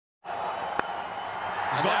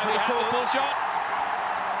He's gone for the full shot.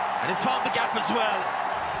 And he's found the gap as well.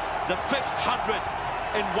 The 5th 100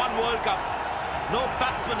 in one World Cup. No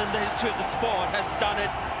batsman in the history of the sport has done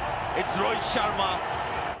it. It's Rohit Sharma.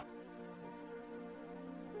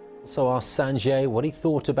 So asked Sanjay what he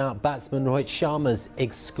thought about batsman Rohit Sharma's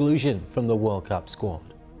exclusion from the World Cup squad.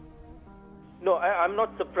 No, I'm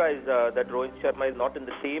not surprised that Rohit Sharma is not in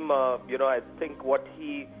the team. I think what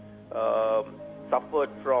he suffered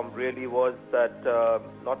from really was that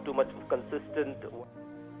not too much consistent.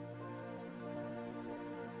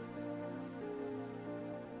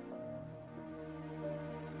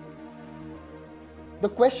 The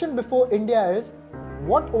question before India is,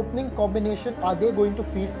 what opening combination are they going to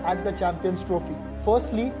field at the Champions Trophy?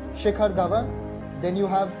 Firstly, Shikhar Dhawan, then you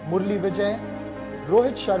have Murli Vijay,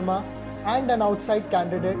 Rohit Sharma, and an outside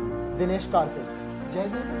candidate, Dinesh Karthik.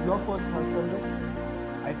 Jaideep, your first thoughts on this?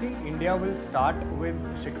 I think India will start with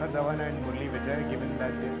Shikhar Dhawan and Murli Vijay, given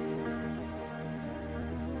that they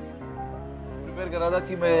prepare कर रहा था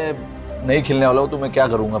कि मैं नहीं खेलने वाला हूँ तो मैं क्या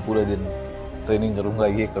करूँगा पूरे दिन, ट्रेनिंग करूँगा,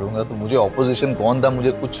 ये करूँगा, तो मुझे ऑपोजिशन कौन था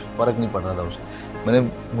मुझे कुछ फर्क नहीं पड़ रहा था उससे।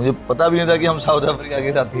 मुझे पता भी नहीं था कि हम साउथ अफ्रीका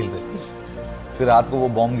के साथ खेल रहे। फिर रात को वो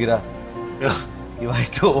बॉम्ब गिरा कि भाई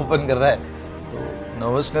तो ओपन कर रहा है, तो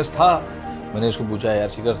नर्वसनेस था। मैंने इसको पूछा, यार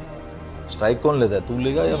शिखर स्ट्राइक कौन लेता है, तू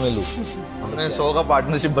लेगा या मैं लूँ? हमने 100 का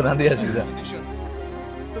पार्टनरशिप बना दिया सीधा।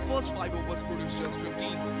 The first 5 overs produced just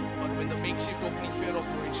 15, but when the makeshift opening pair of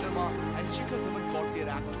Rohit Sharma and Shikhar Dhawan got their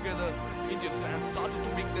act together, Indian fans started to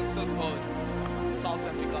make themselves heard. South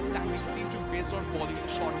Africa's tactics seemed to be based on bowling and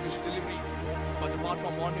short pitch deliveries, but apart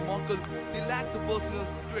from Morne Monkel, they lacked the personnel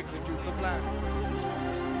to execute the plan.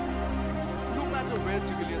 No matter where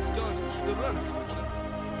de Villiers turned, the runs reached.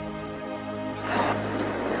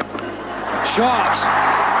 Shot!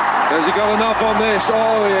 Has he got enough on this?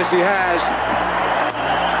 Oh yes, he has.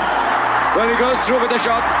 Well, he goes through with the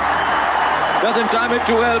shot. Doesn't time it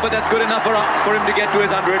too well, but that's good enough for him to get to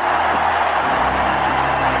his 100.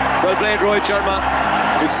 Well played, Rohit Sharma.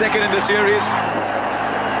 He's second in the series.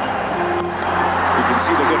 You can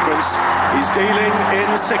see the difference. He's dealing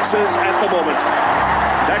in sixes at the moment.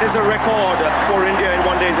 That is a record for India in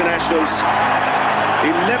one-day internationals.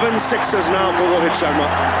 11 sixes now for Rohit Sharma.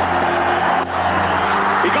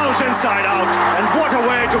 He goes inside out, and what a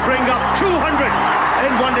way to bring up 200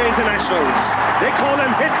 in one-day internationals. They call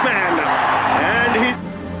him Hitman, and he's...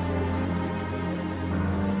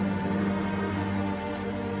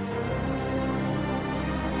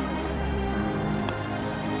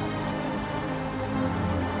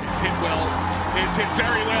 It's hit well, it's hit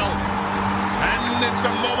very well, and it's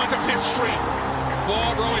a moment of history for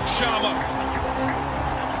Rohit Sharma.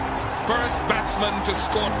 First batsman to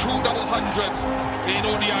score 2 double hundreds in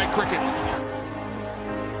ODI cricket.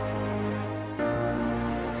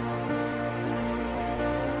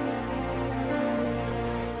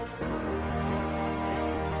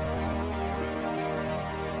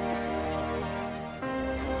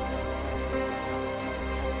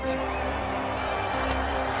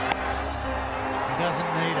 He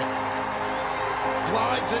doesn't need it.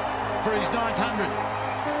 Glides it for his 900.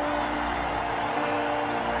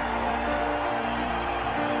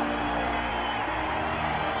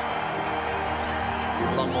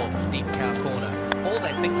 Long off, deep cow corner. All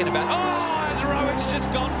they're thinking about... Oh, as Rohit's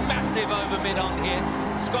just gone massive over mid-on here.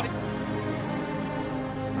 Scotty...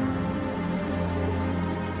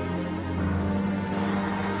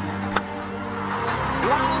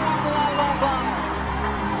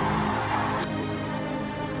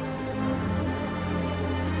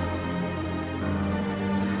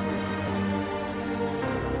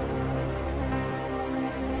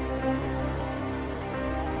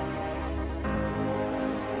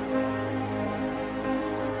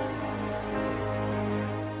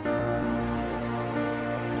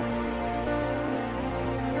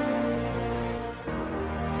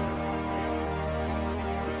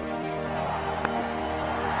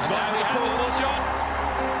 He's gone for the full shot.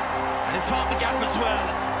 And he's found the gap as well.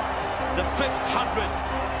 The 5th 100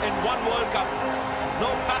 in one World Cup. No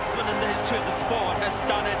batsman in the history of the sport has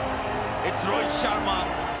done it. It's Rohit Sharma.